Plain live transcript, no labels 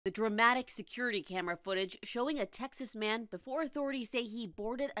The dramatic security camera footage showing a Texas man before authorities say he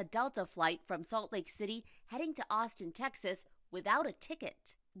boarded a Delta flight from Salt Lake City heading to Austin, Texas without a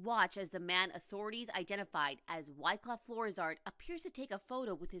ticket. Watch as the man authorities identified as Wyclef Florizard appears to take a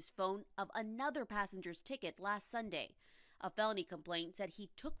photo with his phone of another passenger's ticket last Sunday. A felony complaint said he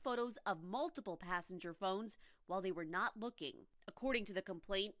took photos of multiple passenger phones while they were not looking. According to the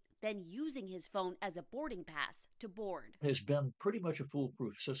complaint, then using his phone as a boarding pass to board. Has been pretty much a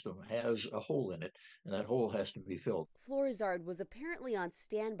foolproof system, has a hole in it, and that hole has to be filled. Florizard was apparently on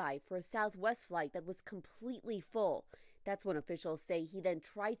standby for a Southwest flight that was completely full. That's when officials say he then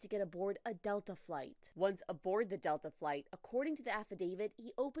tried to get aboard a Delta flight. Once aboard the Delta flight, according to the affidavit,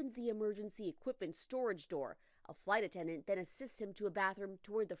 he opens the emergency equipment storage door. A flight attendant then assists him to a bathroom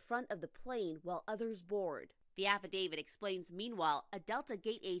toward the front of the plane while others board. The affidavit explains, meanwhile, a Delta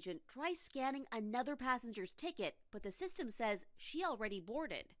gate agent tries scanning another passenger's ticket, but the system says she already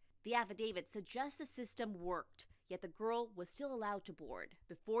boarded. The affidavit suggests the system worked, yet the girl was still allowed to board.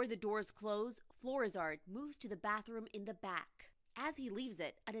 Before the doors close, Florizard moves to the bathroom in the back. As he leaves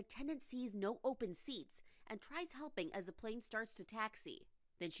it, an attendant sees no open seats and tries helping as the plane starts to taxi.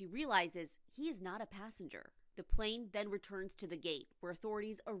 Then she realizes he is not a passenger. The plane then returns to the gate, where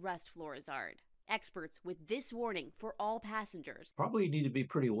authorities arrest Florizard. Experts with this warning for all passengers. Probably need to be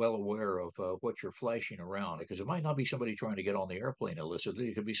pretty well aware of what you're flashing around because it might not be somebody trying to get on the airplane illicitly.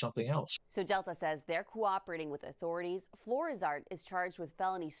 It could be something else. So Delta says they're cooperating with authorities. Florizard is charged with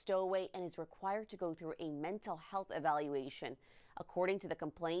felony stowaway and is required to go through a mental health evaluation. According to the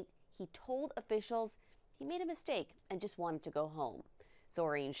complaint, he told officials he made a mistake and just wanted to go home.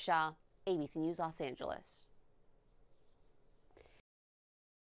 Zoreen Shah, ABC News, Los Angeles.